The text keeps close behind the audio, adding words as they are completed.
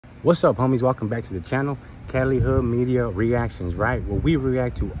What's up, homies? Welcome back to the channel, Cali Hood Media Reactions, right? Where we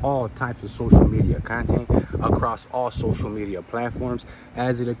react to all types of social media content across all social media platforms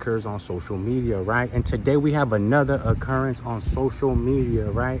as it occurs on social media, right? And today we have another occurrence on social media,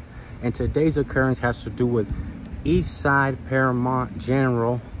 right? And today's occurrence has to do with Eastside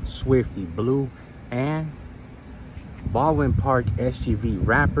Paramont Swifty Blue and Baldwin Park SGV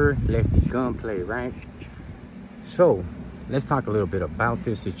rapper Lefty Gunplay, right? So let's talk a little bit about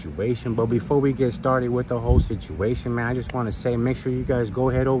this situation. But before we get started with the whole situation, man, I just want to say, make sure you guys go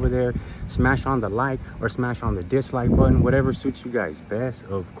ahead over there, smash on the like or smash on the dislike button, whatever suits you guys best,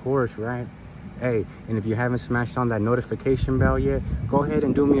 of course, right? Hey, and if you haven't smashed on that notification bell yet, go ahead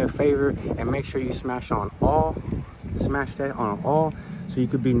and do me a favor and make sure you smash on all, smash that on all, so you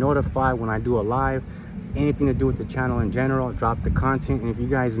could be notified when I do a live, anything to do with the channel in general, drop the content. And if you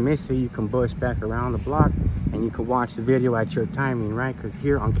guys miss it, you can buzz back around the block and you can watch the video at your timing, right? Because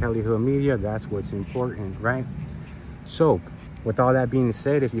here on Cali Hood Media, that's what's important, right? So with all that being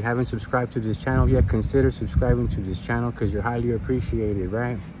said, if you haven't subscribed to this channel yet, consider subscribing to this channel because you're highly appreciated,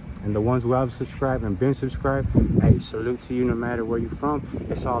 right? And the ones who have subscribed and been subscribed, hey, salute to you no matter where you're from.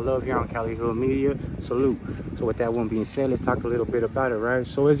 It's all love here on Cali Hood Media. Salute. So with that one being said, let's talk a little bit about it, right?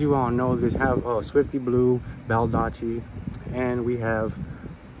 So as you all know, there's Swifty Blue, Baldwin, and we have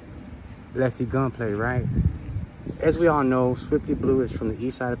Lefty Gunplay, right? As we all know, Swifty Blue is from the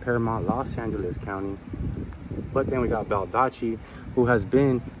east side of Paramount, Los Angeles County. But then we got Baldwin, who has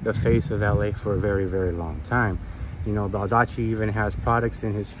been the face of LA for a very, very long time. You know, Baldwin even has products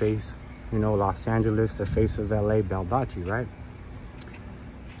in his face. You know, Los Angeles, the face of LA, Baldwin, right?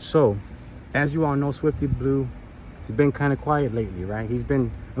 So, as you all know, Swifty Blue has been kind of quiet lately, right? He's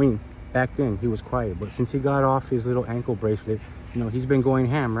been, back then he was quiet, but since he got off his little ankle bracelet, you know, he's been going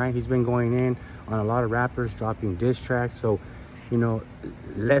ham, right? He's been going in on a lot of rappers, dropping diss tracks. So, you know,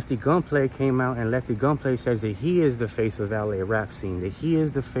 Lefty Gunplay came out, and Lefty Gunplay says that he is the face of LA rap scene, that he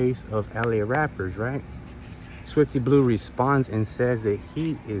is the face of LA rappers, right? Swifty Blue responds and says that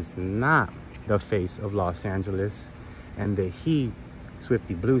he is not the face of Los Angeles, and that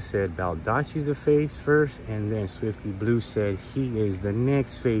Swifty Blue said Baldwin's the face first, and then Swifty Blue said he is the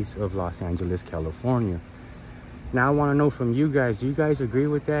next face of Los Angeles, California. Now I want to know from you guys, do you guys agree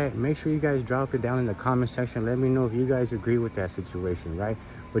with that? Make sure you guys drop it down in the comment section. Let me know if you guys agree with that situation, right?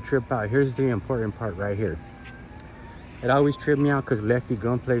 But trip out, here's the important part right here. It always tripped me out because Lefty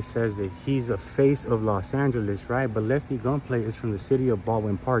Gunplay says that he's a face of Los Angeles, right? But Lefty Gunplay is from the city of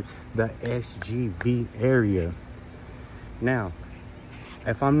Baldwin Park, the SGV area. Now,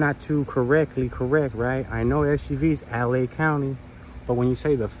 if I'm not too correct, right? I know SGV is LA County, but when you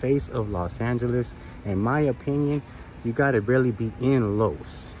say the face of Los Angeles, in my opinion, you got to really be in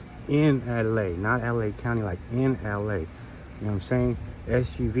Los, in LA, not LA County, like in LA. You know what I'm saying?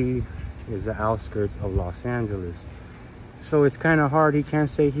 SGV is the outskirts of Los Angeles. So it's kind of hard. He can't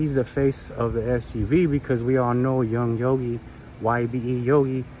say he's the face of the SGV because we all know Young Yogi, YBE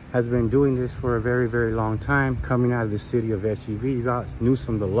Yogi, has been doing this for a very, very long time, coming out of the city of SGV. You got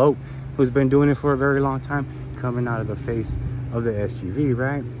Newsom the Lope, who's been doing it for a very long time, coming out of the face of the SGV,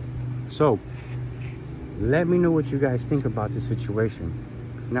 right? So let me know what you guys think about this situation.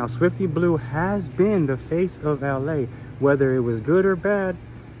 Now, Swifty Blue has been the face of LA, whether it was good or bad,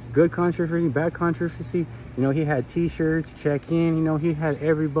 good controversy, bad controversy. You know, he had t-shirts, check in, you know, he had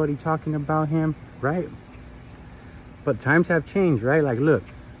everybody talking about him, right? But times have changed, right? Like, look,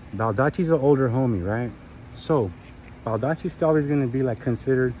 Baldwin's an older homie, right? So Baldwin's still always going to be like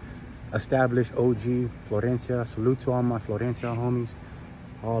considered established OG Florencia. Salute to all my Florencia homies,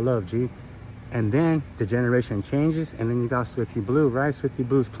 all love, G. And then the generation changes, and then you got Swifty Blue, right? Swifty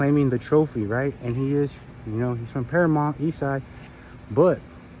Blue's claiming the trophy, right? And he is, you know, he's from Paramount, Eastside. But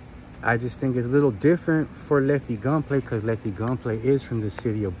I just think it's a little different for Lefty Gunplay because Lefty Gunplay is from the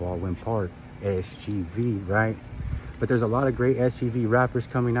city of Baldwin Park, SGV, right? But there's a lot of great SGV rappers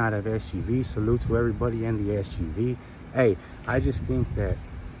coming out of SGV. Salute to everybody in the SGV. Hey, I just think that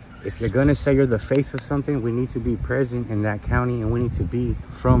if you're gonna say you're the face of something, we need to be present in that county and we need to be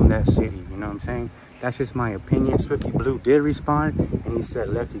from that city. You know what I'm saying? That's just my opinion. Swifty Blue did respond and he said,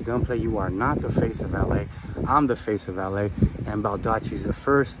 Lefty Gunplay, you are not the face of LA. I'm the face of LA, and Baldwin's the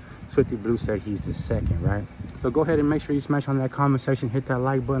first. Swifty Blue said he's the second, right? So go ahead and make sure you smash on that comment section, hit that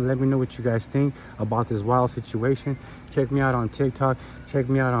like button. Let me know what you guys think about this wild situation. Check me out on TikTok. Check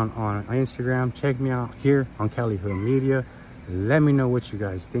me out on Instagram. Check me out here on Cali Hood Media. Let me know what you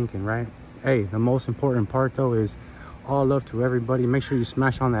guys thinking, right? Hey, the most important part though is all love to everybody. Make sure you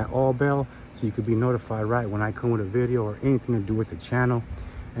smash on that all bell so you could be notified right when I come with a video or anything to do with the channel.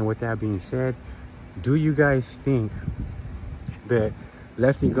 And with that being said, do you guys think that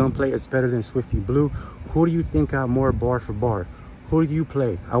Lefty Gunplay is better than Swifty Blue? Who do you think got more bar for bar? Who do you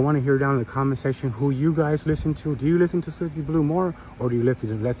play? I want to hear down in the comment section who you guys listen to. Do you listen to Swifty Blue more, or do you listen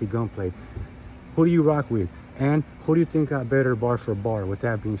to Lefty Gunplay? Who do you rock with? And who do you think got better bar for bar? With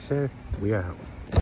that being said, we out.